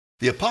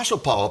The Apostle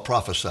Paul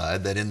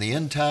prophesied that in the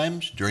end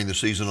times, during the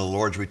season of the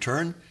Lord's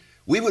return,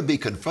 we would be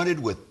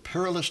confronted with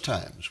perilous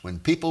times when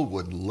people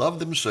would love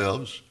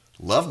themselves,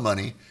 love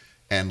money,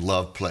 and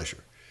love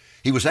pleasure.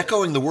 He was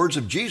echoing the words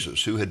of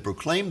Jesus, who had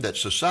proclaimed that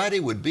society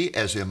would be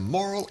as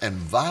immoral and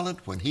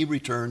violent when he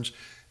returns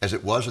as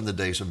it was in the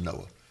days of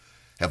Noah.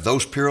 Have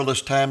those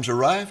perilous times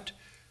arrived?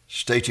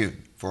 Stay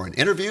tuned for an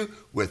interview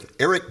with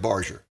Eric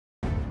Barger.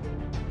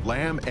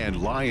 Lamb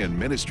and Lion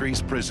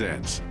Ministries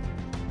presents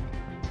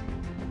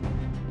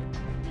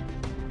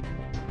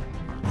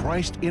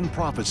Christ in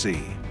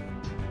Prophecy,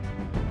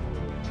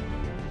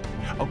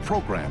 a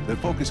program that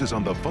focuses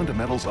on the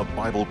fundamentals of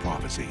Bible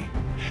prophecy,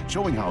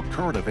 showing how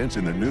current events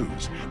in the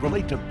news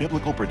relate to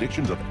biblical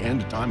predictions of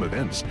end-time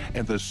events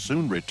and the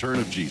soon return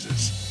of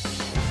Jesus.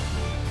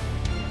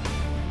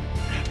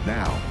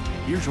 Now,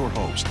 here's your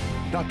host,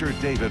 Dr.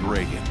 David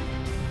Reagan.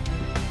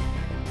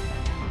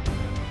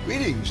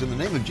 Greetings in the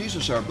name of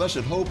Jesus, our blessed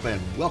hope, and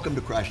welcome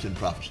to Christ in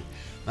Prophecy.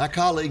 My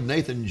colleague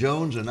Nathan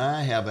Jones and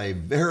I have a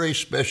very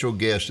special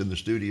guest in the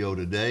studio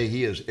today.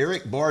 He is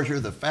Eric Barger,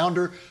 the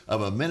founder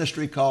of a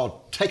ministry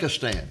called Take a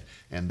Stand.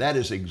 And that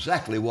is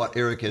exactly what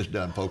Eric has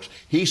done, folks.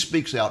 He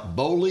speaks out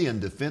boldly in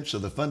defense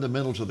of the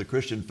fundamentals of the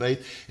Christian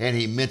faith, and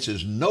he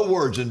minces no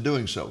words in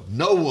doing so.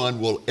 No one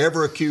will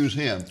ever accuse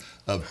him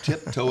of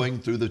tiptoeing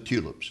through the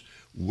tulips.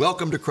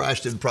 Welcome to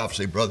Christ in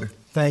Prophecy, brother.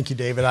 Thank you,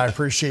 David. I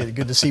appreciate it.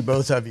 Good to see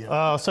both of you.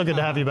 Oh, so good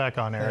to have you back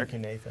on, Eric. Thank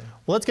you, Nathan.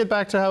 Well, let's get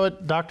back to how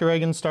Dr.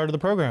 Reagan started the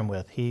program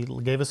with. He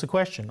gave us a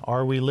question.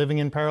 Are we living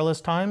in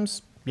perilous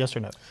times? Yes or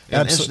no?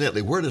 And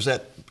incidentally, where does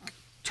that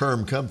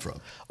term come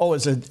from? Oh,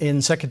 it's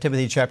in 2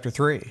 Timothy chapter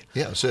 3.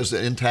 Yeah, it says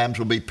that in times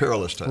will be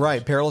perilous times.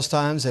 Right, perilous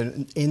times.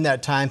 And in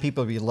that time,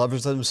 people will be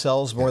lovers of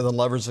themselves more than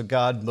lovers of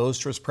God,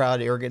 boasters,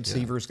 proud, arrogant,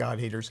 deceivers,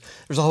 God-haters.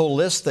 There's a whole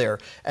list there.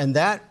 And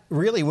that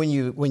really, when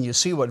you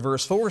see what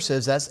verse 4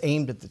 says, that's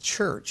aimed at the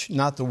church,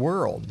 not the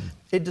world. Mm-hmm.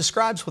 It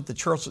describes what the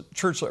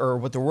church or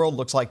what the world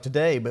looks like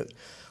today, but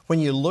when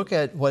you look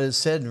at what is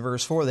said in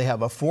verse 4, they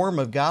have a form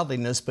of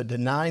godliness, but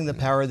denying the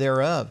power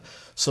thereof.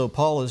 So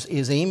Paul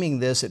is aiming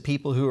this at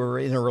people who are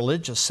in a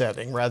religious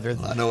setting rather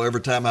than... I know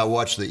every time I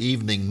watch the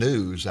evening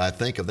news, I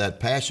think of that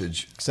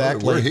passage.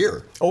 Exactly. We're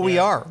here. Oh, we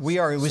are. We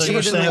are. We see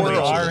it in the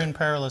world. We are in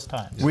perilous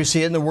times. Yeah. We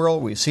see it in the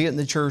world. We see it in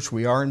the church.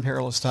 We are in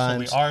perilous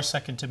times. So we are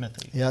 2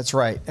 Timothy. Yeah, that's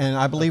right. And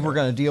I believe we're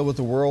going to deal with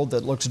a world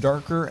that looks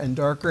darker and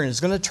darker, and it's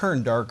going to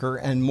turn darker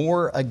and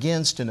more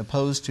against and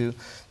opposed to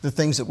the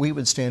things that we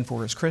would stand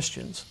for as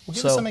Christians. Well,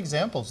 give us some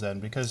examples then,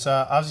 because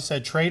obviously you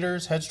said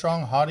traitors,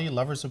 headstrong, haughty,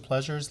 lovers of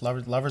pleasures,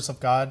 lovers of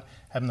God,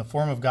 having the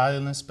form of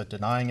godliness but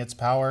denying its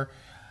power.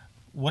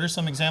 What are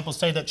some examples,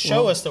 say, that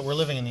show us that we're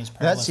living in these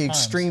perilous times? That's the times?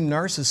 extreme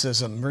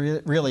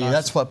narcissism, really.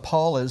 That's what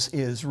Paul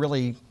is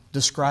really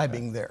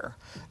describing there.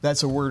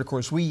 That's a word, of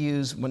course, we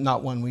use,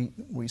 not one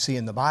we see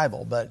in the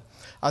Bible, but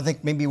I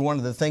think maybe one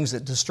of the things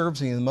that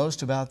disturbs me the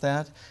most about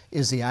that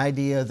is the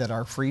idea that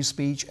our free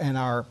speech and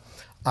our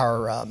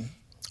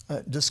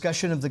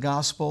discussion of the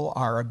gospel,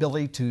 our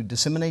ability to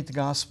disseminate the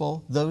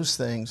gospel, those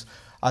things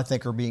I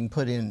think are being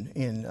put in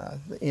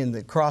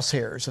the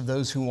crosshairs of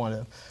those who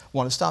want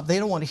to stop. They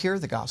don't want to hear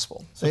the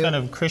gospel. So kind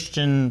of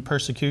Christian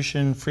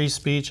persecution, free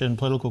speech, and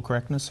political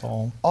correctness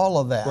all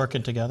of that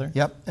working together?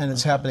 Yep, and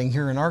it's happening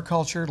here in our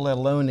culture, let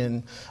alone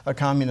in a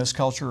communist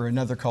culture or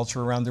another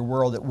culture around the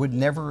world that would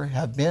never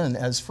have been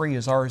as free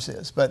as ours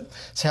is. But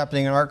it's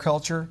happening in our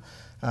culture.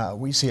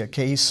 We see a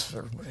case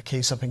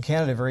up in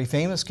Canada, a very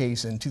famous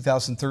case in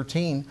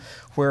 2013,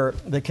 where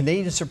the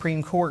Canadian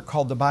Supreme Court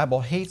called the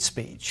Bible hate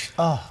speech.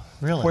 Oh,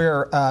 really?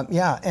 Where,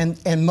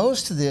 and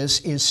most of this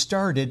is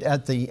started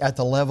at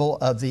the level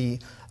of the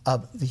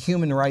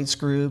human rights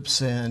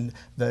groups and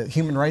the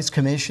human rights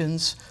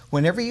commissions.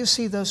 Whenever you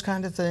see those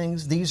kind of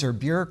things, these are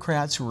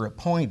bureaucrats who are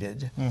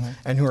appointed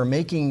and who are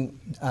making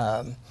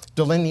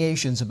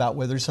delineations about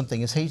whether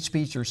something is hate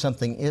speech or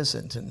something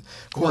isn't. And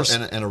of course,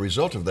 and a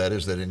result of that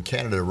is that in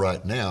Canada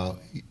right now,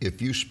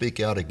 if you speak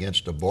out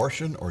against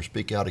abortion or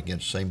speak out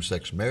against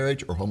same-sex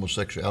marriage or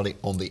homosexuality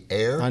on the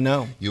air, I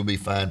know, you'll be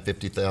fined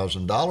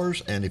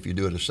 $50,000, and if you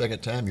do it a second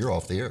time, you're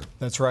off the air.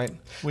 That's right.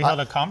 We had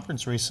a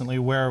conference recently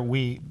where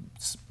we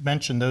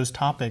mentioned those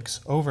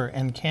topics over,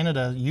 and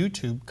Canada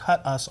YouTube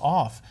cut us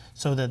off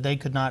so that they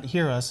could not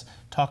hear us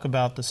talk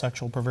about the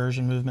sexual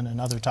perversion movement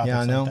and other topics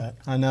like that.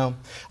 I know.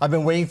 I've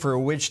been waiting for a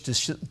witch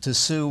to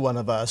sue one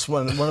of us,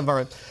 one of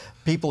our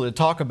people to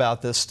talk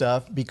about this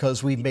stuff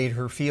because we've made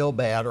her feel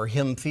bad or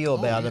him feel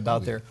bad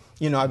about their...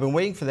 You know, I've been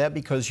waiting for that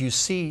because you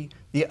see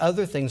the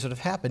other things that have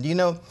happened. You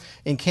know,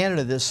 in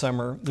Canada this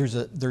summer, there's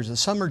a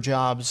summer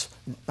jobs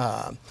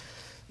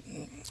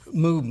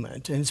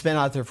movement, and it's been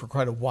out there for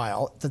quite a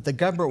while, that the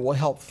government will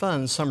help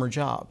fund summer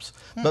jobs.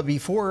 But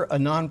before a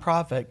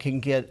nonprofit can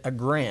get a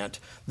grant,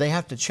 they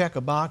have to check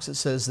a box that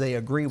says they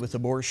agree with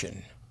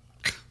abortion.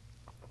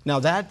 Now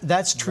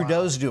that's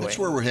Trudeau's doing. That's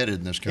where we're headed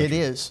in this country. It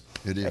is.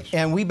 It is.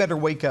 And we better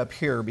wake up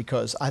here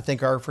because I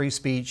think our free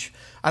speech,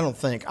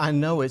 I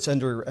know it's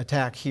under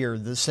attack here.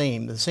 The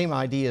same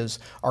ideas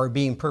are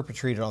being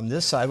perpetrated on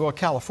this side. Well,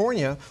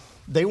 California,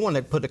 they want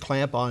to put a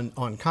clamp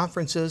on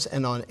conferences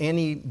and on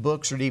any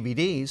books or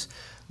DVDs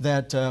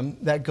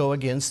that go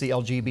against the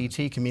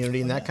LGBT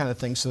community and that kind of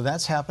thing. So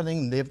that's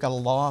happening. They've got a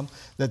law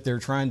that they're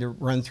trying to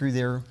run through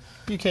their...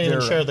 You can't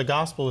even share the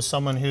gospel with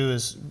someone who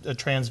is a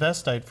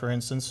transvestite, for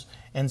instance,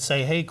 and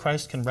say, hey,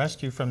 Christ can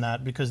rescue from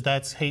that, because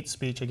that's hate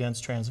speech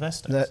against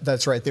transvestites.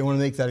 That's right. They want to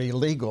make that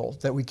illegal,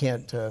 that we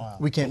can't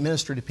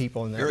minister to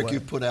people in that way. Eric, you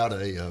put out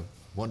a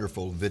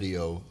wonderful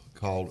video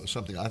called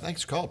something, I think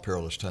it's called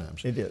Perilous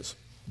Times. It is.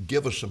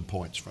 Give us some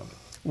points from it.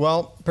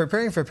 Well,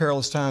 preparing for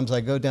Perilous Times, I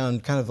go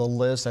down kind of the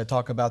list. I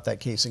talk about that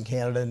case in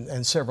Canada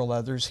and several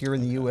others here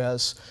in the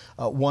U.S.,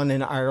 one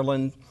in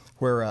Ireland,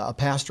 where a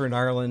pastor in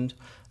Ireland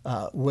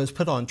was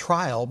put on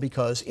trial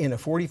because in a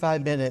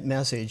 45-minute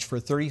message for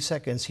 30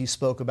 seconds he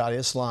spoke about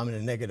Islam in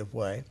a negative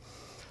way.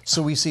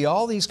 So we see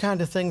all these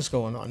kind of things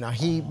going on. Now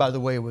he, by the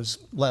way, was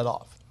let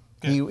off.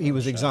 He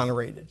was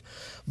exonerated.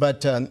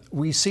 But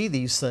we see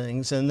these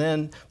things, and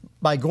then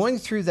by going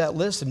through that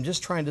list, I'm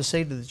just trying to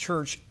say to the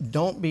church,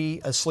 don't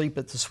be asleep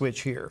at the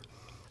switch here.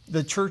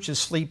 The church is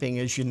sleeping,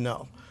 as you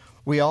know.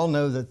 We all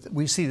know that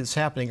we see this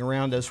happening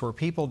around us where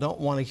people don't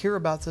want to hear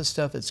about this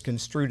stuff. It's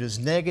construed as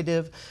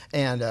negative,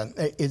 and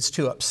it's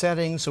too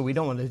upsetting, so we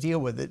don't want to deal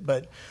with it.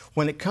 But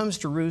when it comes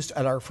to roost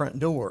at our front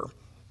door,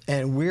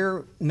 and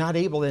we're not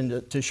able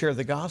then to share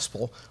the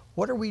gospel,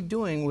 what are we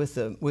doing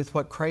with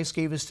what Christ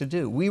gave us to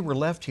do? We were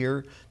left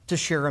here to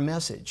share a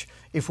message.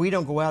 If we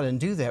don't go out and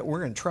do that,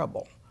 we're in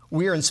trouble.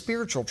 We are in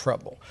spiritual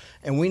trouble,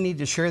 and we need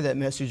to share that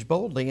message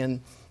boldly.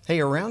 And hey,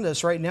 around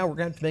us right now, we're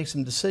going to have to make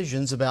some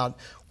decisions about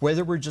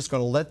whether we're just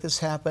going to let this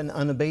happen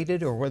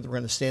unabated or whether we're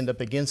going to stand up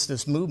against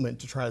this movement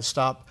to try to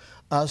stop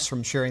us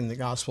from sharing the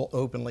gospel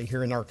openly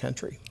here in our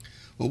country.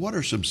 Well, what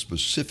are some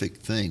specific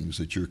things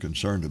that you're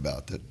concerned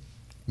about that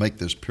make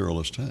this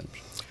perilous times?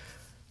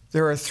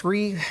 There are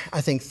three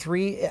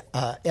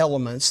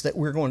elements that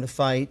we're going to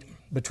fight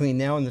between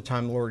now and the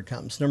time the Lord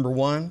comes. Number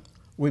one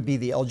would be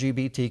the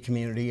LGBT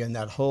community and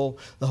the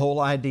whole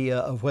idea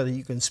of whether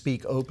you can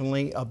speak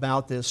openly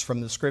about this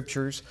from the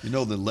scriptures. You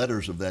know, the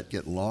letters of that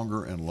get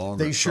longer and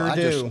longer. They sure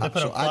do.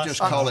 I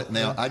just call it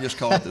now, I just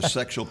call it the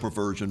sexual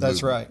perversion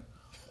That's movement.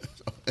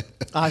 Right.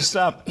 I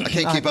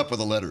can't keep up with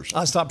the letters.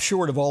 I stop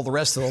short of all the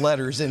rest of the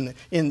letters in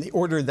the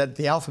order that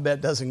the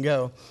alphabet doesn't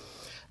go.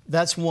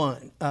 That's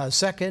one.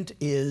 Second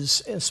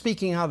is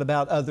speaking out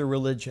about other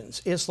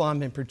religions,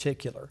 Islam in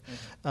particular.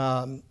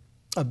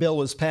 A bill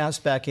was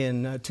passed back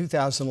in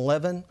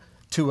 2011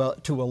 to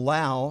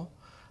allow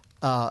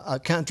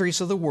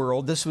countries of the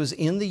world, this was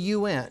in the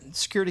UN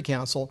Security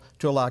Council,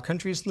 to allow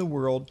countries in the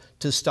world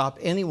to stop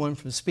anyone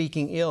from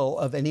speaking ill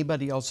of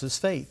anybody else's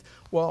faith.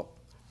 Well,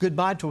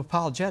 goodbye to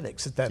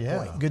apologetics at that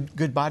point.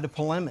 Goodbye to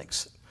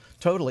polemics.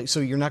 Totally. So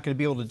you're not going to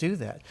be able to do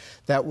that.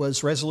 That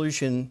was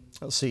resolution,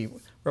 let's see,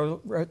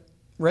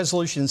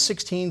 Resolution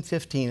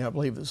 1615, I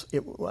believe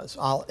it was.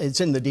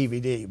 It's in the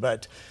DVD,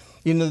 but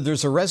you know,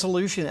 there's a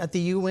resolution at the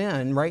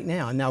UN right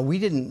now. Now,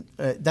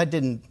 that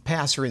didn't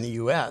pass here in the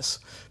U.S.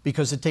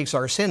 because it takes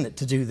our Senate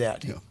to do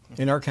that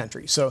in our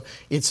country. So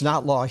it's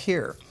not law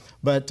here.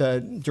 But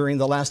during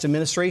the last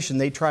administration,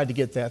 they tried to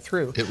get that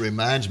through. It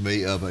reminds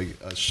me of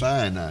a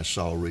sign I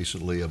saw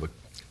recently of a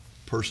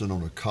person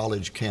on a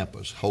college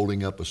campus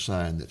holding up a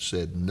sign that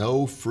said,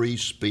 "No free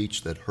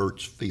speech that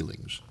hurts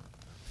feelings."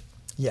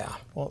 Yeah.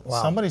 Well,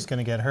 somebody's going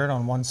to get hurt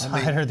on one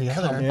side or the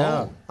other.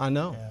 Yeah, I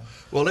know. Yeah.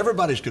 Well,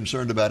 everybody's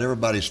concerned about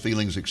everybody's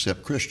feelings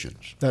except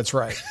Christians. That's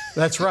right.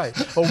 That's right.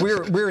 Well,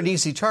 we're an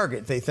easy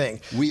target, they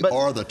think. We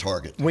are the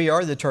target. We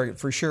are the target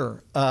for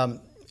sure.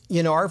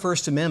 You know, our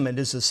First Amendment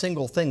is a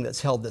single thing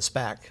that's held this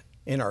back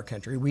in our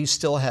country. We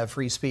still have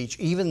free speech,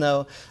 even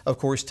though, of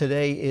course,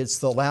 today it's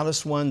the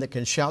loudest one that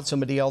can shout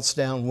somebody else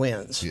down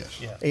wins. Yes.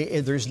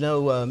 Yeah. There's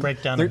no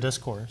breakdown of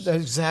discourse.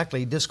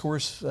 Exactly,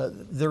 discourse.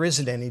 There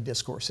isn't any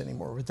discourse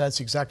anymore. But that's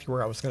exactly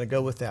where I was going to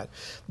go with that.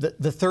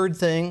 The third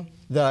thing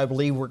that I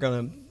believe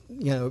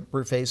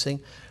we're facing,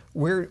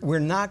 we're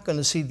not going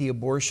to see the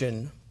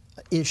abortion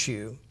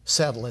issue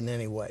settle in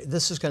any way.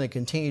 This is going to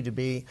continue to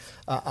be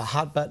a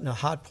hot button, a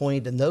hot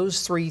point, and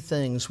those three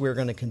things we're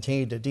going to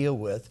continue to deal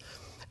with.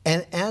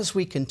 And as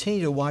we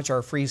continue to watch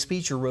our free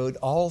speech erode,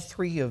 all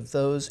three of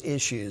those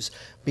issues,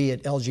 be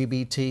it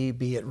LGBT,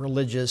 be it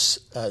religious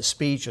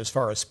speech as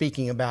far as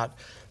speaking about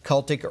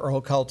cultic or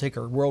occultic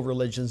or world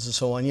religions and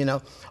so on, you know,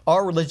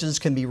 all religions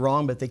can be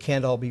wrong, but they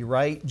can't all be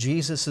right.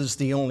 Jesus is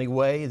the only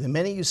way. The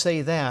minute you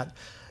say that,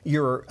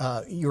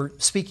 you're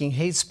speaking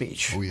hate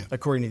speech,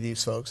 according to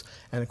these folks.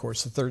 And of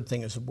course, the third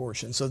thing is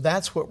abortion. So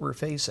that's what we're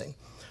facing.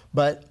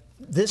 But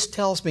this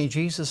tells me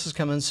Jesus is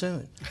coming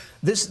soon.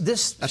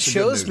 This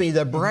shows me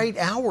the bright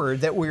hour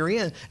that we're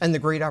in and the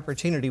great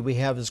opportunity we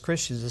have as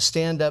Christians to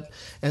stand up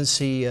and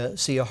see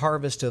a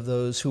harvest of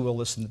those who will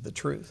listen to the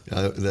truth.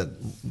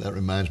 That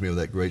reminds me of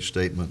that great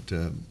statement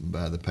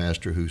by the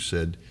pastor who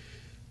said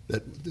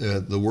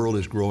that the world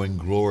is growing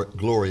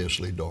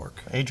gloriously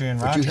dark. Adrian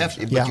Rogers.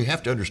 But you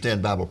have to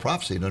understand Bible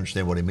prophecy and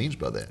understand what he means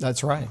by that.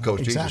 That's right. Because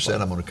Jesus said,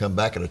 "I'm going to come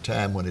back at a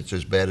time when it's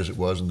as bad as it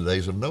was in the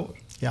days of Noah."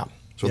 Yeah.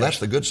 So that's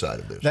the good side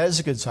of this. That is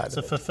a good side It's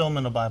of a it.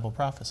 fulfillment of Bible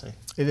prophecy.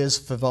 It is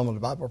fulfillment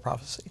of Bible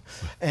prophecy.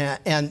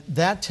 And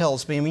that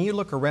tells me, I mean, you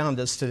look around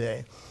us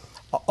today,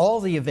 all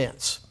the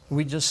events,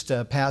 we just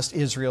passed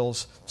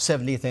Israel's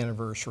 70th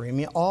anniversary. I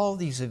mean, all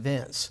these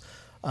events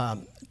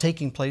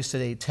taking place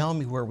today tell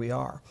me where we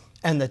are.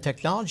 And the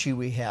technology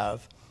we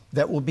have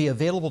that will be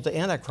available to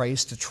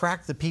Antichrist to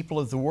track the people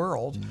of the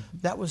world,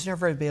 that was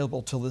never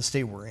available till this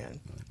day we're in.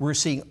 We're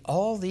seeing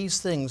all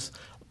these things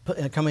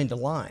come into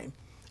line.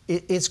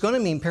 It's going to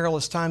mean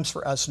perilous times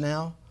for us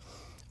now,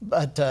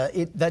 but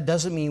that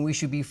doesn't mean we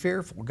should be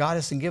fearful. God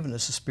hasn't given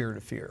us a spirit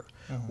of fear.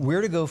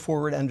 We're to go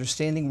forward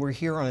understanding we're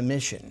here on a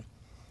mission.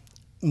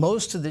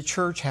 Most of the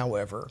church,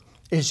 however,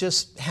 is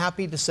just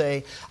happy to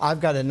say,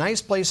 I've got a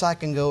nice place I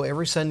can go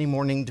every Sunday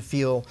morning to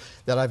feel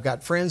that I've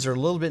got friends that are a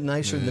little bit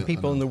nicer than the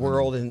people in the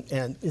world,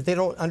 and they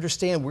don't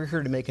understand we're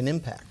here to make an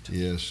impact.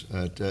 Yes,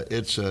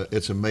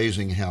 it's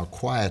amazing how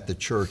quiet the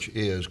church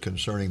is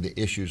concerning the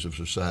issues of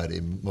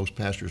society. Most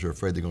pastors are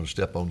afraid they're going to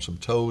step on some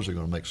toes, they're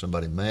going to make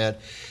somebody mad.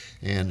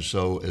 And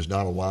so, as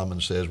Donald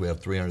Wildman says, we have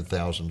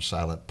 300,000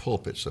 silent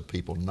pulpits of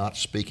people not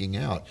speaking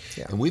out.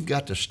 Yeah. And we've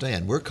got to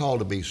stand. We're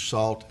called to be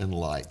salt and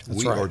light.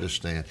 That's we right. are to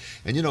stand.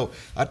 And you know,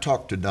 I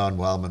talked to Don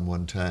Wildman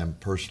one time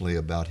personally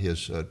about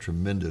his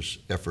tremendous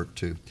effort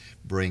to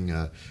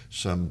bring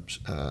some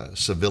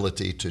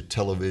civility to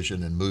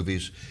television and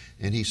movies.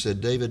 And he said,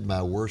 David,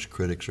 my worst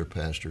critics are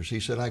pastors. He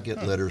said, I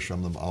get letters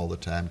from them all the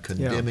time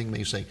condemning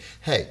me, saying,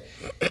 hey,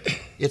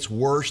 it's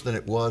worse than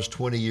it was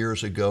 20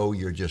 years ago.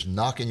 You're just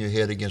knocking your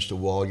head against the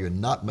wall. You're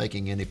not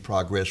making any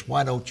progress.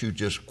 Why don't you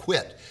just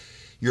quit?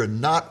 You're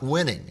not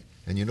winning.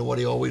 And you know what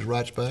he always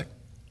writes back?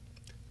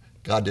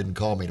 God didn't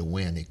call me to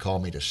win. He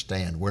called me to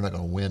stand. We're not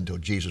going to win until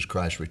Jesus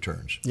Christ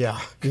returns. Yeah.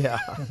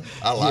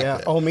 I like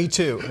that. Oh, me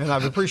too. And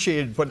I've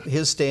appreciated what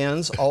his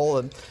stands, all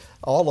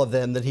of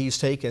them that he's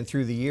taken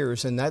through the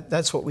years, and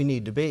that's what we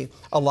need to be.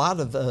 A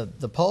lot of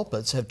the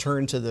pulpits have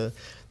turned to the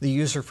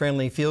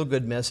user-friendly,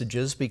 feel-good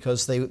messages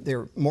because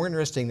they're more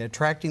interested in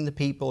attracting the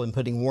people and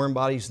putting warm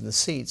bodies in the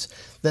seats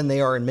than they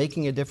are in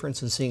making a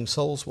difference and seeing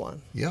souls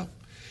won. Yeah.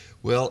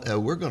 Well,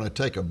 we're going to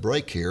take a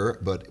break here,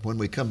 but when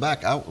we come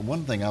back,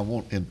 one thing I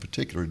want in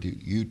particular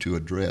you to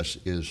address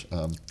is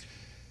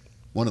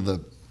one of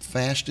the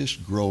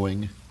fastest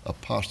growing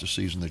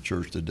apostasies in the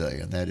church today,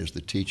 and that is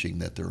the teaching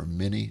that there are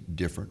many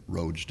different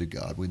roads to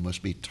God. We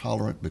must be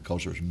tolerant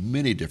because there's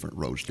many different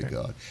roads to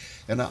God.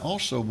 And I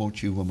also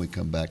want you, when we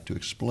come back, to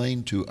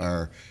explain to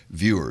our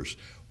viewers,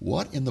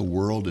 what in the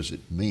world does it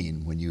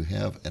mean when you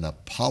have an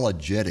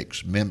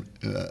apologetics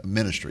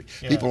ministry?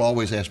 Yeah. People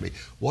always ask me,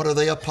 what are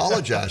they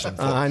apologizing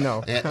for? I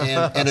know.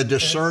 and a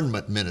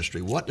discernment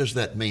ministry. What does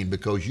that mean?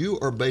 Because you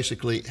are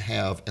basically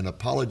have an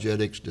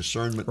apologetics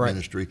discernment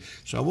ministry.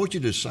 So I want you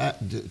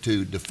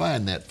to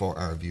define that for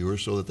our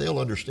viewers so that they'll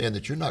understand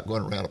that you're not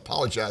going around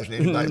apologizing to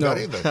anybody about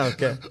anything.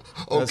 Okay.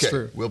 That's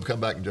true. We'll come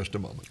back in just a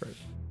moment.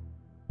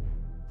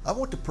 I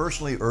want to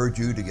personally urge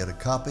you to get a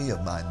copy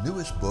of my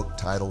newest book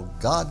titled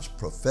God's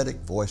Prophetic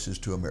Voices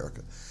to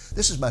America.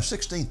 This is my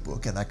 16th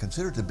book, and I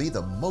consider it to be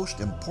the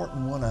most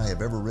important one I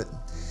have ever written.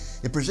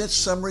 It presents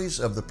summaries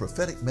of the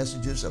prophetic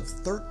messages of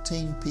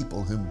 13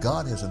 people whom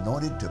God has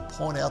anointed to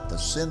point out the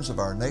sins of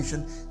our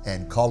nation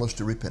and call us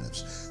to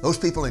repentance. Those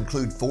people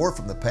include 4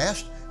 from the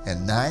past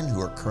and 9 who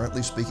are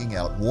currently speaking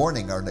out,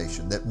 warning our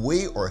nation that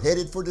we are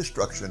headed for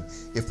destruction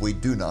if we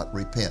do not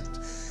repent.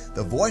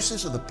 The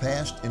voices of the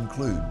past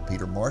include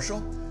Peter Marshall,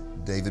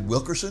 David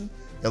Wilkerson,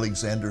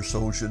 Alexander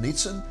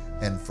Solzhenitsyn,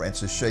 and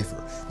Francis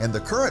Schaeffer. And the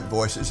current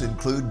voices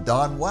include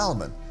Don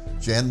Wildman,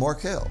 Jan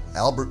Markell,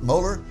 Albert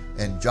Mohler,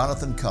 and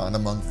Jonathan Cahn,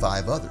 among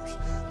 5 others.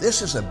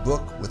 This is a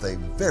book with a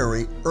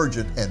very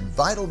urgent and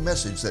vital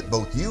message that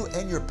both you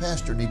and your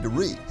pastor need to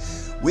read.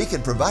 We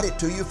can provide it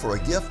to you for a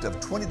gift of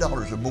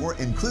 $20 or more,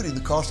 including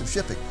the cost of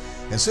shipping.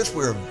 And since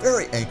we're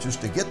very anxious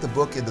to get the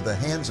book into the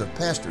hands of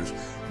pastors,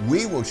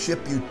 we will ship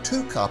you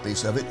 2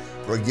 copies of it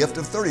for a gift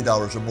of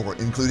 $30 or more,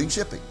 including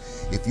shipping.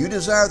 If you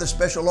desire the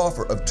special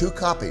offer of 2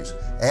 copies,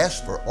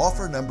 ask for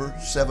offer number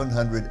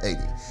 780.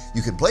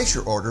 You can place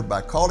your order by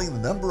calling the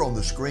number on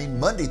the screen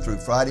Monday through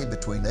Friday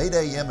between 8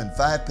 a.m. and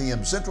 5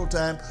 p.m. Central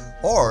Time,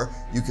 or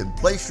you can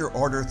place your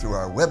order through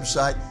our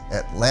website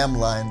at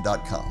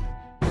lamline.com.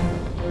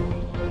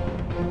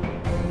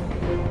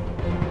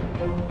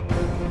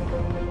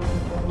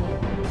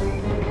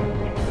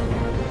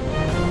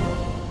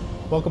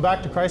 Welcome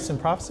back to Christ in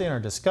Prophecy and our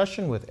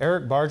discussion with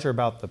Eric Barger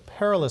about the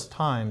perilous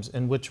times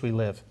in which we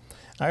live.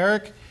 Now,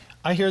 Eric,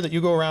 I hear that you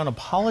go around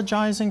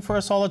apologizing for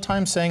us all the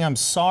time, saying, I'm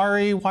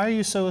sorry. Why are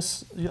you so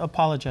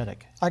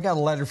apologetic? I got a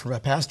letter from a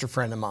pastor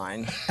friend of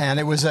mine, and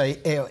it was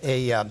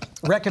a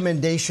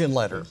recommendation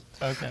letter.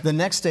 Okay. The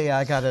next day,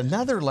 I got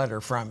another letter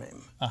from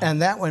him.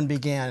 And that one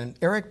began,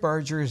 Eric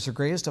Barger is the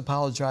greatest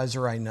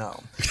apologizer I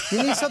know.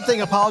 You need something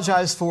to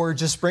apologize for,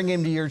 just bring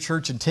him to your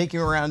church and take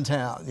him around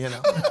town, you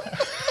know.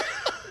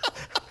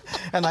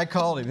 And I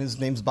called him. His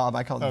name's Bob.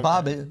 I called him,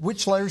 Bob,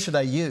 which letter should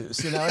I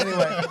use?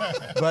 Anyway.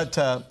 But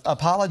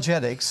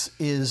apologetics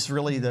is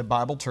really the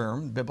Bible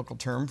term, biblical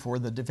term for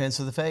the defense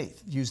of the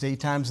faith, used 8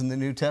 times in the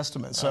New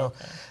Testament. So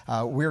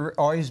we're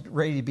always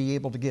ready to be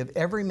able to give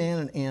every man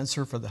an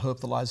answer for the hope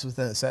that lies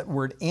within us. That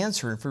word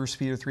answer in 1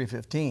 Peter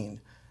 3:15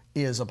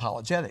 is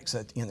apologetics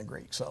in the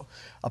Greek. So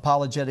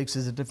apologetics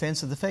is a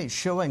defense of the faith,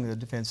 showing the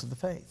defense of the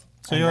faith.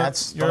 So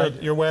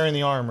you're wearing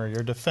the armor,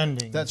 you're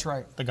defending that's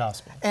right. the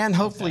gospel. And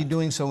hopefully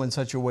doing so in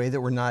such a way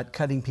that we're not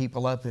cutting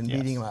people up and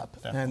beating them up.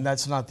 Definitely. And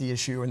that's not the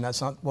issue, and that's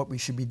not what we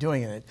should be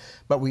doing in it.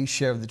 But we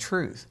share the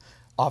truth.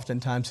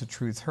 Oftentimes the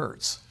truth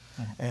hurts.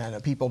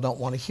 And people don't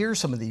want to hear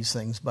some of these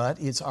things, but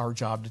it's our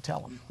job to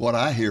tell them. What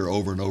I hear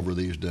over and over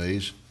these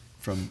days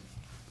from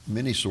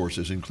many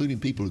sources, including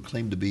people who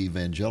claim to be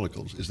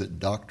evangelicals, is that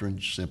doctrine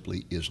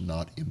simply is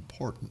not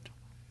important.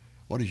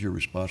 What is your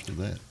response to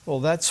that? Well,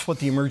 that's what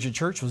the emergent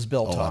church was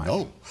built on. I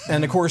know.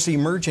 And of course, the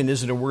emergent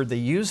isn't a word they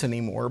use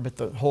anymore, but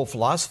the whole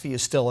philosophy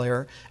is still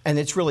there, and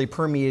it's really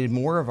permeated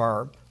more of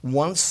our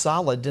once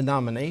solid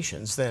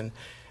denominations than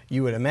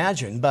you would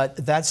imagine.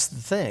 But that's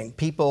the thing.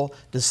 People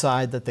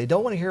decide that they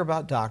don't want to hear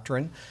about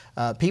doctrine.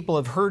 People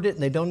have heard it and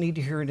they don't need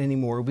to hear it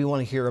anymore. We want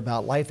to hear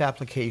about life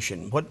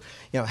application,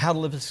 how to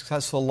live a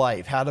successful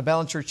life, how to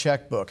balance your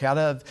checkbook, how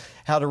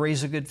to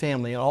raise a good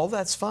family. And all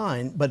that's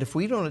fine, but if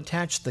we don't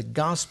attach the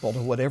gospel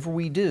to whatever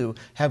we do,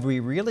 have we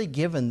really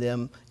given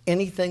them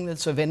anything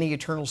that's of any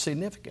eternal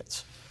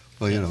significance?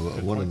 Well,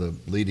 one of the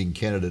leading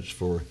candidates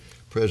for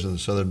president of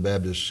the Southern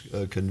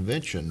Baptist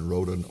Convention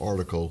wrote an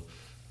article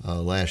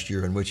last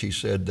year in which he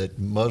said that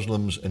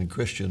Muslims and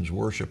Christians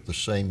worship the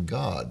same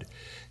God.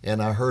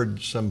 And I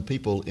heard some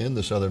people in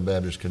the Southern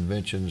Baptist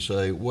Convention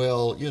say,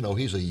 well,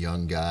 he's a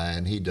young guy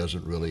and he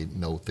doesn't really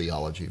know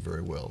theology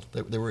very well.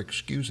 They were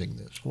excusing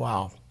this.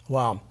 Wow.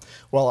 Well,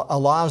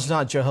 Allah is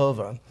not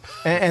Jehovah.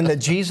 And the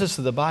Jesus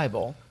of the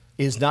Bible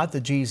is not the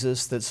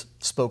Jesus that's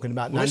spoken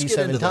about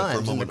 97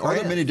 times in the Quran. Are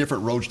there many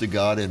different roads to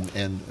God,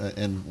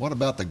 and what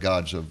about the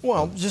gods of...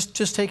 Well,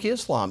 just take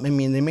Islam. I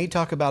mean, they may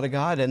talk about a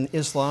God in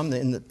Islam,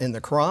 in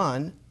the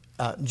Quran.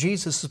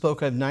 Jesus is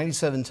spoken of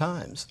 97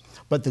 times,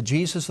 but the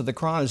Jesus of the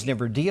Quran is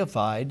never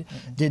deified,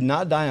 did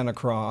not die on a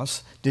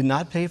cross, did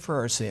not pay for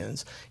our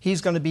sins. He's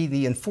going to be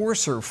the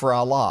enforcer for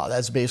Allah.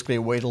 That's basically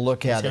a way to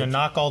look at it. He's going to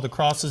knock all the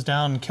crosses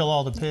down and kill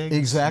all the pigs.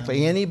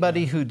 Exactly.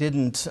 Anybody who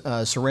didn't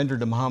surrender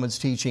to Muhammad's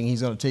teaching,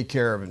 he's going to take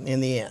care of it in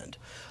the end.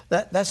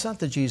 That's not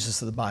the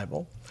Jesus of the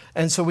Bible.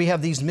 And so we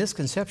have these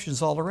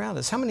misconceptions all around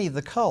us. How many of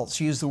the cults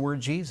use the word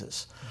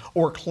Jesus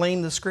or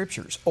claim the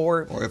scriptures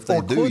or if they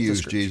do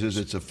use Jesus,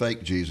 it's a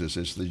fake Jesus.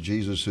 It's the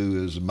Jesus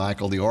who is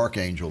Michael the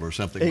Archangel or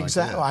something like that.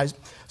 Exactly. I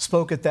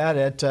spoke at that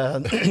at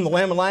the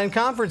Lamb and Lion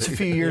Conference a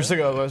few years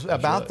ago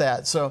about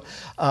that. So,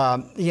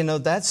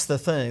 that's the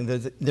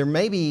thing. There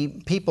may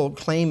be people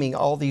claiming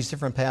all these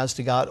different paths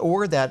to God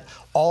or that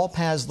all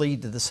paths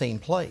lead to the same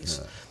place.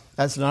 Yeah.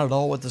 That's not at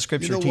all what the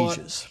Scripture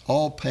teaches. What?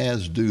 All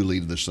paths do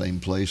lead to the same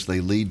place.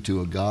 They lead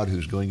to a God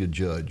who's going to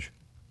judge.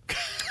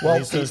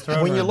 Well,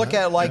 when you look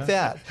at it like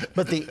that,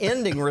 but the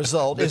ending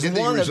result is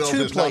one of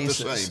two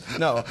places.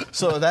 No,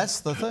 so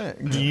that's the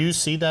thing. Do you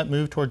see that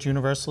move towards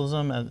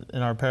universalism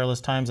in our perilous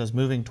times as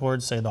moving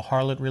towards, say, the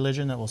harlot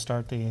religion that will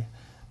start the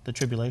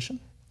tribulation?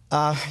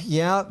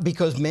 Yeah,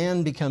 because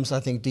man becomes,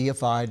 I think,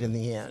 deified in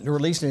the end, or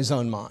at least in his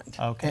own mind.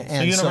 Okay,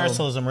 so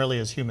universalism really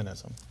is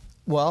humanism.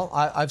 Well,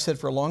 I've said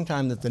for a long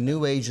time that the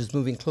New Age is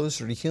moving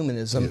closer to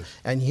humanism,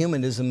 and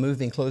humanism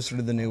moving closer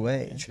to the New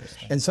Age.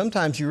 And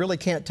sometimes you really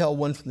can't tell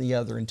one from the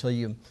other until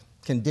you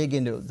can dig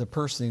into the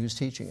person who's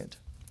teaching it.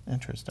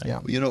 Interesting.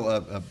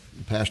 Yeah.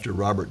 Pastor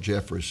Robert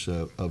Jeffress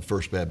of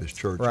First Baptist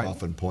Church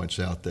often points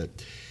out that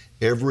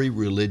every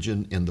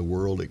religion in the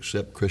world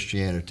except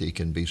Christianity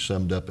can be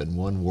summed up in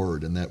one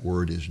word, and that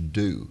word is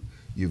do.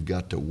 You've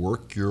got to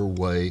work your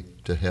way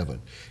to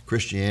heaven.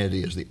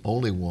 Christianity is the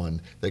only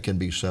one that can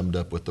be summed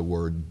up with the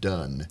word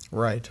done.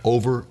 Right.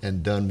 Over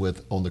and done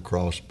with on the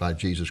cross by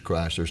Jesus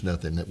Christ. There's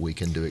nothing that we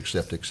can do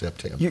except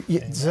accept Him.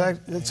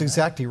 That's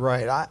exactly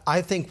right.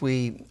 I think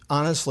we,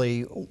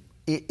 honestly,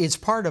 it's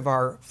part of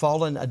our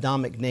fallen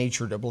Adamic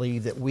nature to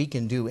believe that we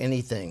can do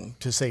anything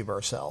to save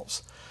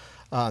ourselves,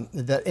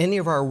 that any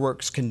of our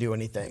works can do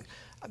anything.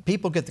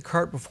 People get the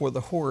cart before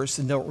the horse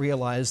and don't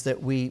realize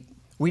that we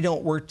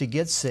don't work to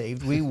get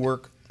saved. We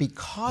work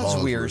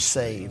because we are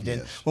saved.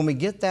 And when we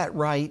get that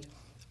right,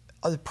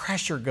 the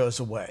pressure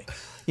goes away.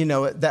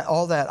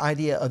 All that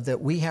idea of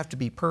that we have to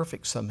be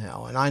perfect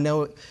somehow. And I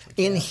know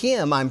in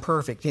Him I'm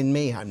perfect, in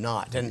me I'm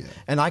not.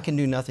 And I can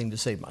do nothing to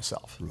save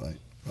myself.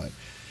 Right.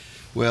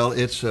 Well,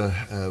 it's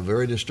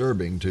very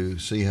disturbing to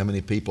see how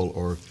many people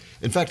are...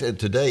 In fact,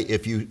 today,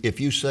 if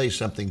you say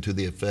something to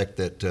the effect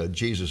that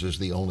Jesus is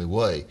the only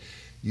way,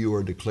 you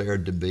are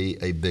declared to be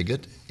a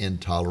bigot,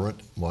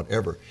 intolerant,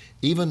 whatever.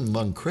 Even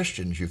among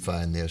Christians you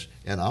find this,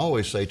 and I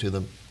always say to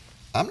them,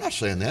 I'm not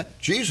saying that.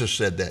 Jesus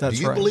said that. That's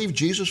Do you right. believe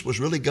Jesus was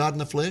really God in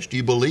the flesh? Do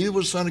you believe he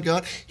was the Son of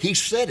God? He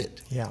said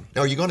it. Yeah.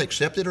 Now, are you going to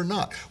accept it or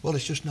not? Well,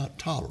 it's just not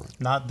tolerant.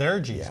 Not their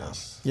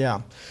Jesus.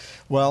 Yeah.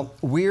 Well,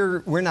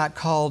 we're not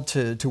called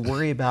to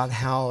worry about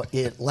how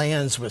it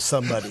lands with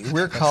somebody.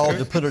 We're called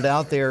to put it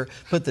out there,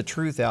 put the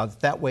truth out.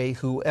 That way,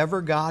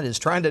 whoever God is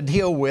trying to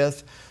deal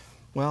with,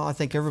 well, I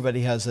think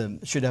everybody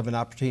should have an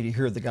opportunity to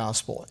hear the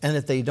gospel. And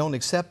if they don't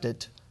accept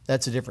it,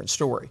 that's a different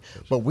story.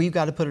 But we've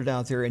got to put it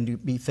out there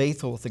and be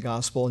faithful with the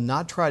gospel and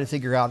not try to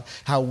figure out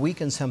how we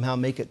can somehow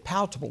make it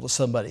palatable to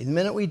somebody. The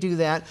minute we do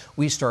that,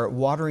 we start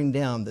watering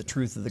down the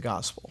truth of the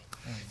gospel.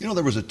 You know,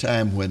 there was a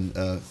time when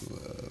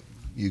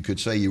you could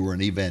say you were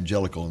an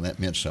evangelical, and that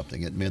meant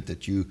something. It meant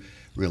that you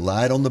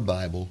relied on the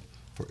Bible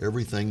for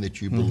everything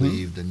that you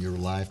believed and your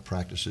life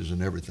practices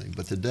and everything.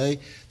 But today,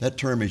 that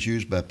term is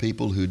used by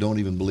people who don't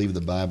even believe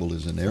the Bible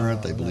is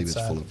inerrant. They believe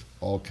it's full of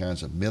all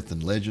kinds of myth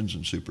and legends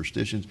and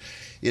superstitions.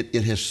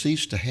 It has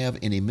ceased to have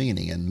any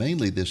meaning, and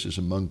mainly this is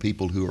among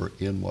people who are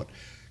in what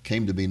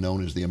came to be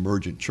known as the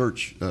emergent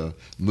church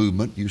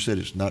movement. You said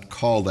it's not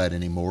called that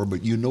anymore,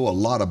 but you know a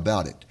lot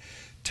about it.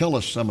 Tell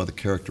us some of the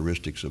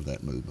characteristics of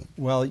that movement.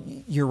 Well,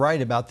 you're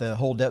right about the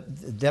whole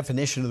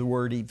definition of the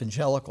word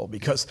evangelical,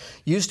 because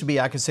used to be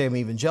I could say I'm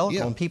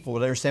evangelical and people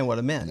would understand what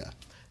it meant. Yeah.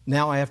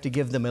 Now I have to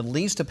give them at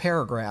least a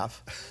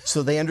paragraph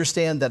so they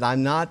understand that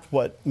I'm not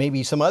what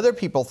maybe some other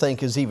people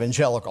think is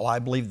evangelical. I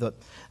believe that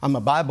I'm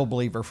a Bible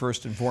believer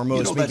first and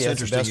foremost. You know, that's Maybe the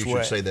interesting best you should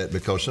way. say that,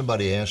 because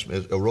somebody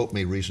wrote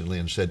me recently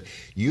and said,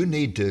 you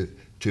need to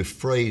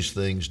phrase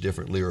things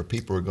differently or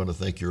people are going to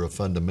think you're a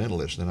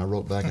fundamentalist. And I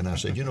wrote back and I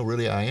said, you know,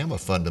 really, I am a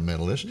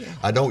fundamentalist. Yeah.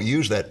 I don't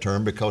use that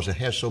term because it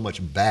has so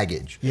much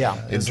baggage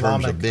in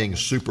terms of being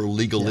super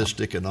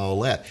legalistic and all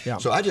that. Yeah.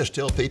 So I just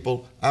tell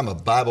people I'm a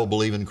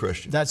Bible-believing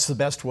Christian. That's the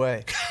best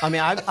way. I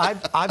mean,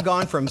 I've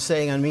gone from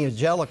saying I'm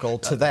evangelical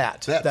to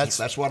that.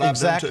 That's what I've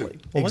done too.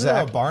 Well, wasn't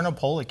there a Barna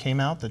poll that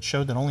came out that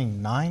showed that only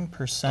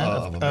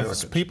 9%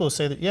 of people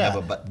say that,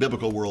 have a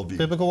biblical worldview.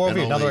 Biblical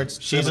worldview. In other words,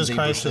 Jesus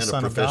Christ, the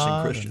Son of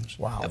God. Christians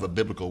have a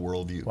biblical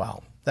worldview.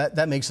 Wow.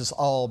 That makes us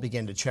all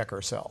begin to check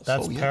ourselves.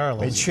 That's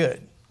perilous. It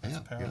should.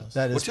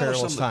 That is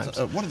perilous times.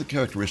 What are the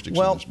characteristics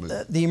of this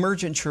movement? The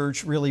emergent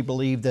church really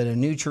believed that a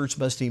new church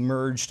must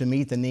emerge to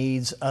meet the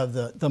needs of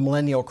the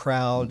millennial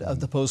crowd, of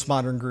the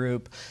postmodern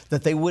group,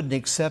 that they wouldn't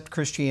accept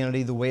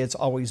Christianity the way it's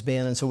always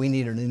been, and so we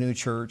needed a new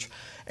church.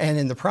 And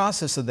in the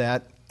process of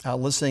that,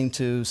 listening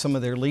to some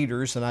of their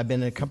leaders, and I've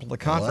been in a couple of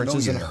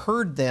conferences and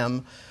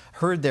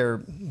heard their,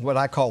 what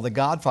I call the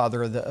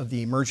godfather of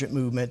the emergent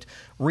movement,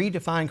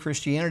 redefine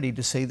Christianity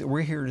to say that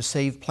we're here to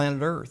save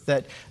planet Earth.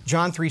 That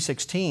John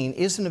 3:16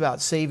 isn't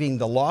about saving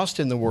the lost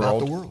in the world.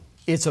 Not the world.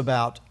 It's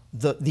about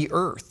the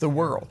earth, the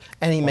world.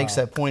 And he makes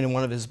that point in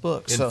one of his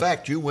books. In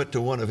fact, you went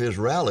to one of his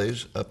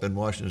rallies up in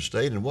Washington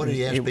State, and what did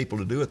he ask people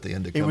to do at the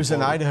end to come It was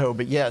forward? in Idaho,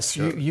 but yes,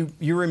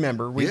 you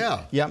remember.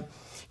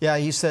 Yeah,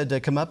 he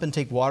said, come up and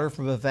take water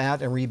from a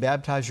vat and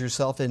rebaptize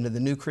yourself into the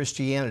new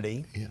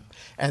Christianity. Yeah.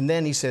 And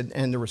then he said,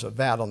 and there was a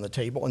vat on the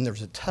table, and there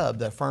was a tub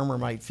that a farmer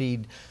might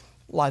feed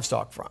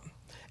livestock from.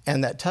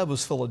 And that tub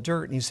was full of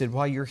dirt. And he said,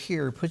 while you're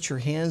here, put your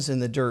hands in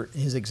the dirt,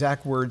 his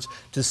exact words,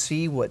 to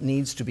see what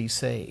needs to be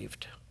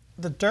saved.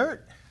 The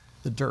dirt?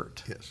 The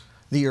dirt. Yes.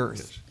 The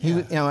earth.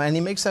 Yes. And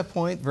he makes that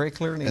point very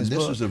clearly in his book.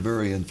 And this is a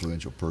very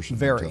influential person.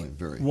 Very.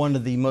 One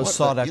of the most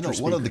sought after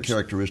speakers. One of the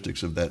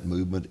characteristics of that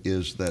movement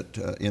is that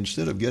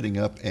instead of getting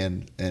up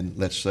and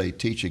let's say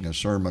teaching a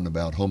sermon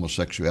about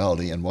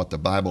homosexuality and what the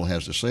Bible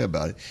has to say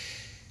about it,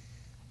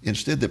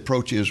 instead the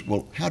approach is,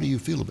 well, how do you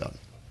feel about it?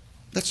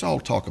 Let's all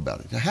talk about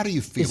it. Now, how do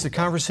you feel? It's a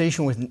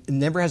conversation with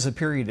never has a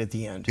period at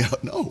the end.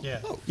 No.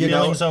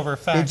 Feelings over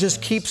facts. It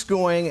just keeps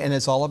going, and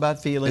it's all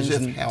about feelings.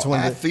 As if how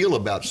I feel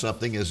about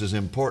something is as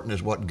important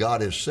as what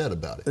God has said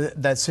about it.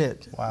 That's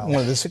it. Wow.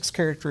 One of the 6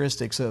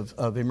 characteristics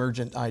of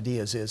emergent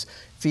ideas is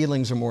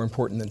feelings are more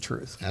important than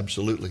truth.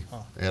 Absolutely.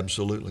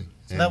 Absolutely.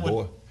 So and that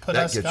boy, put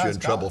that us gets you in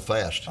trouble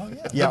fast. Oh,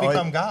 yeah. We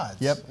become gods.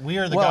 Yep. We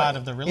are the God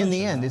of the religion. In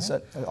the end, it's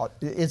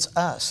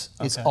us.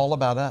 Okay. It's all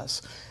about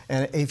us.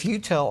 And if you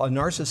tell a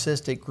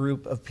narcissistic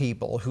group of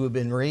people who have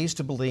been raised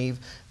to believe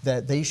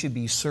that they should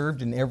be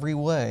served in every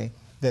way,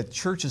 that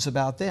church is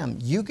about them,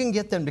 you can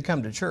get them to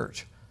come to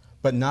church.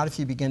 But not if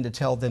you begin to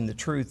tell them the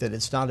truth that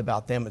it's not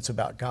about them, it's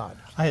about God.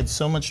 I had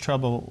so much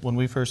trouble when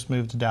we first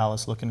moved to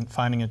Dallas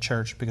finding a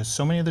church, because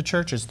so many of the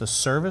churches, the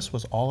service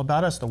was all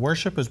about us. The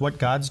worship was what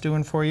God's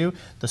doing for you.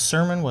 The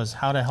sermon was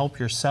how to help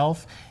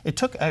yourself. It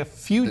took a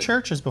few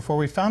churches before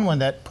we found one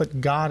that put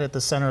God at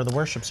the center of the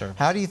worship service.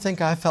 How do you think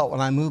I felt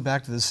when I moved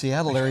back to the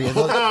Seattle area?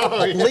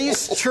 The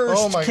least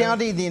church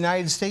county in the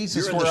United States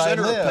is where I live.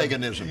 You're in the center of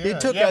paganism. It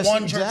took us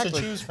one church to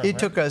choose from, It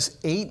took us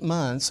 8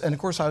 months, and of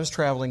course I was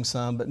traveling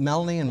some, but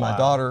Melanie and my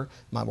daughter,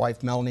 my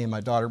wife Melanie and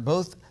my daughter,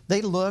 both,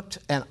 they looked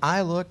and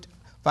I looked.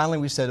 Finally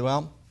we said,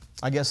 well,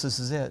 I guess this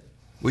is it.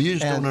 Well, you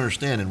just don't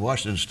understand. In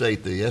Washington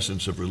State, the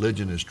essence of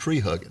religion is tree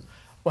hugging.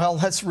 Well,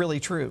 that's really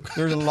true.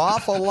 There's an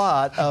awful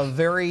lot of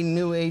very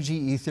New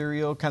Agey,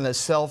 ethereal, kind of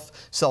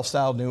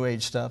self-styled New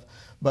Age stuff.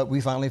 but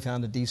we finally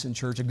found a decent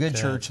church, a good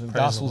church, and the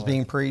gospel's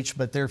being preached,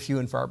 but they're few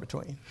and far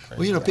between.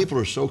 Well, you know, people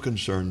are so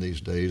concerned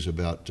these days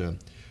about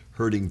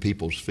hurting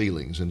people's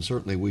feelings, and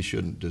certainly we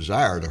shouldn't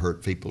desire to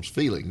hurt people's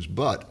feelings,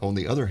 but on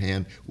the other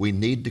hand, we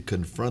need to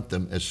confront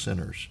them as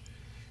sinners.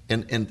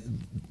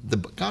 And the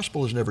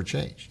gospel has never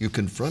changed. You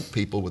confront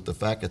people with the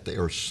fact that they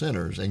are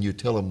sinners, and you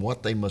tell them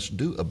what they must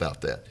do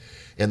about that.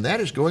 And that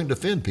is going to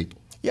offend people.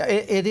 Yeah,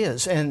 it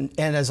is. And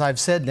as I've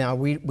said now,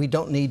 we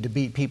don't need to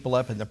beat people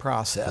up in the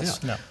process.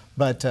 Yeah. No.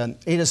 But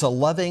it is a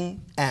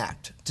loving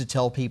act to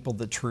tell people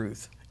the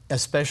truth,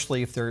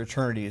 especially if their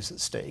eternity is at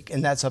stake.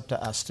 And that's up to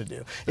us to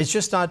do. It's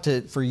just not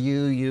for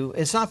you.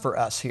 It's not for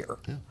us here.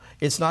 Yeah.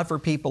 It's not for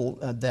people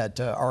that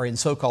are in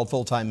so-called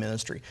full-time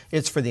ministry.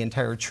 It's for the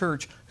entire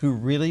church who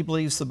really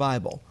believes the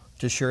Bible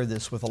to share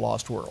this with a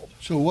lost world.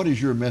 So what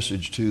is your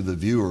message to the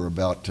viewer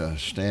about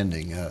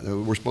standing?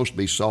 We're supposed to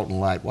be salt and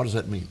light. What does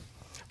that mean?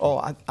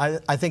 Oh,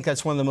 I think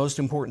that's one of the most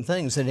important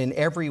things, that in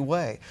every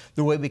way,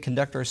 the way we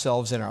conduct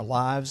ourselves in our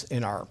lives,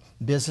 in our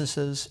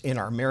businesses, in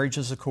our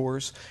marriages, of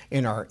course,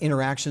 in our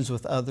interactions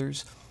with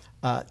others,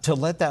 to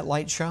let that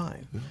light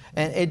shine. Mm-hmm.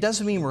 And it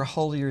doesn't mean we're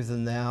holier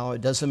than thou.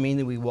 It doesn't mean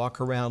that we walk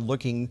around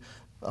looking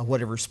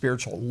whatever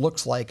spiritual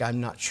looks like,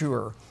 I'm not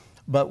sure.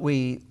 But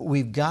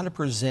we've got to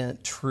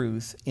present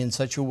truth in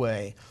such a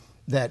way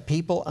that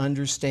people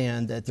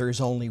understand that there is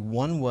only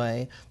one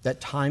way,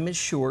 that time is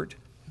short,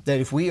 that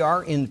if we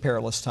are in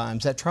perilous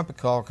times, that trumpet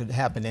call could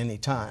happen any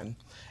time.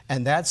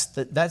 And that's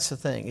the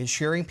thing, is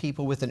sharing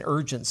people with an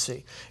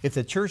urgency. If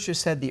the church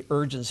just had the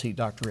urgency,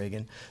 Dr.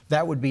 Reagan,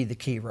 that would be the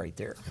key right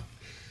there.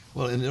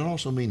 Well, and it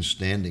also means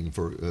standing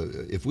for,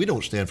 if we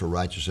don't stand for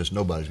righteousness,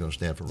 nobody's going to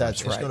stand for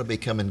righteousness. Right. It's going to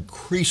become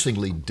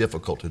increasingly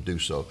difficult to do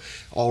so.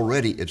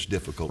 Already it's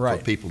difficult for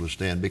people to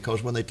stand,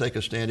 because when they take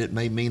a stand, it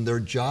may mean their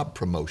job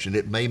promotion.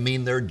 It may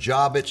mean their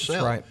job itself.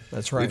 That's right.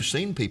 That's right. We've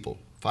seen people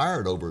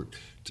fired over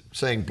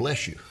saying,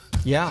 bless you.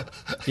 Yeah,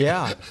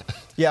 yeah.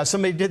 Yeah,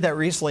 somebody did that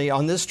recently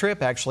on this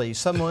trip, actually.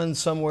 Someone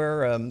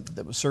somewhere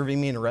that was serving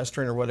me in a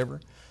restaurant or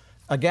whatever,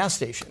 a gas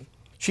station.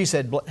 She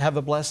said, have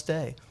a blessed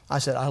day. I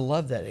said, I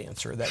love that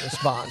answer, that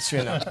response,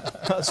 you know.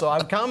 So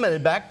I've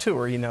commented back to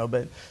her, you know,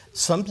 but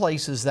some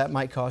places that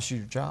might cost you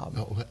your job.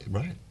 Oh,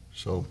 right.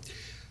 So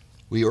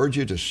we urge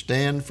you to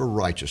stand for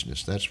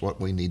righteousness. That's what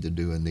we need to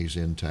do in these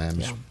end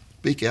times. Yeah.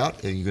 Speak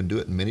out, and you can do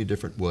it in many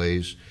different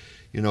ways.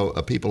 You know,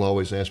 people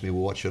always ask me,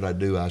 well, what should I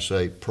do? I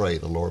say, pray.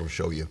 The Lord will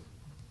show you.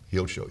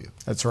 He'll show you.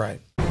 That's right.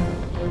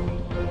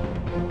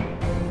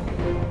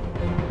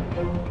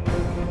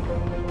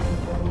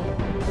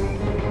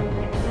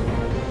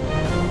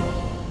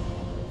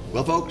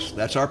 Well, folks,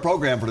 that's our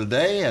program for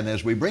today. And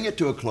as we bring it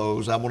to a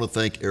close, I want to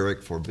thank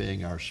Eric for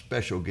being our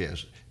special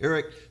guest.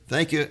 Eric,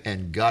 thank you,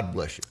 and God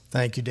bless you.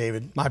 Thank you,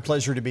 David. My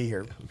pleasure to be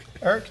here. Okay.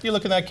 Eric, can you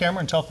look at that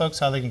camera and tell folks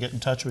how they can get in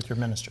touch with your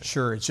ministry?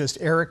 Sure. It's just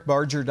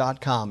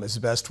ericbarger.com is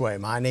the best way.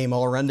 My name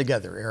all run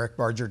together,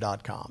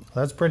 ericbarger.com.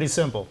 That's pretty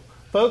simple.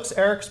 Folks,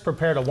 Eric's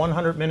prepared a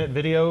 100-minute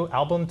video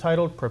album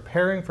titled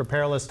Preparing for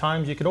Perilous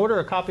Times. You can order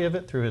a copy of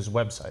it through his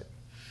website.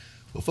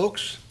 Well,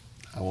 folks,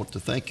 I want to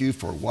thank you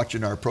for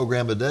watching our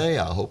program today.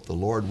 I hope, the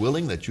Lord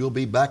willing, that you'll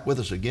be back with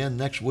us again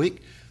next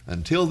week.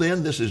 Until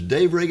then, this is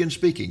Dave Reagan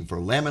speaking for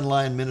Lamb and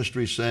Lion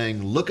Ministries,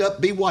 saying, look up,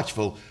 be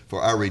watchful,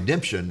 for our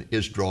redemption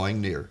is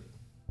drawing near.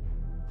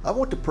 I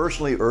want to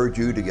personally urge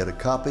you to get a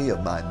copy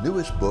of my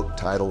newest book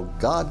titled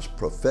God's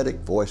Prophetic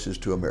Voices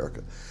to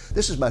America.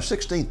 This is my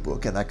 16th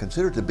book, and I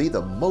consider it to be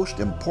the most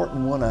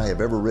important one I have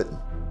ever written.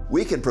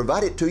 We can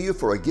provide it to you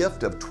for a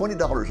gift of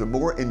 $20 or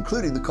more,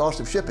 including the cost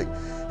of shipping.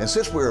 And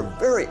since we're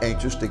very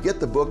anxious to get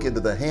the book into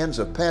the hands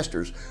of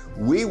pastors,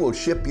 we will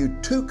ship you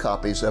 2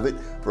 copies of it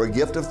for a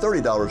gift of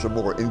 $30 or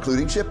more,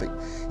 including shipping.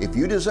 If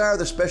you desire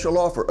the special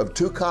offer of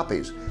 2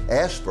 copies,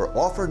 ask for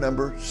offer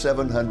number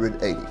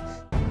 780.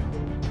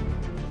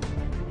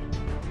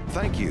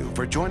 Thank you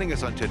for joining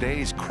us on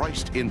today's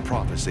Christ in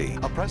Prophecy,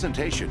 a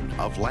presentation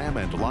of Lamb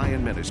and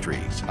Lion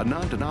Ministries, a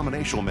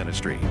non-denominational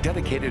ministry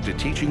dedicated to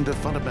teaching the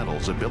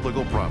fundamentals of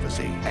biblical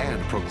prophecy and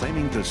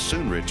proclaiming the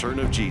soon return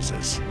of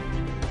Jesus.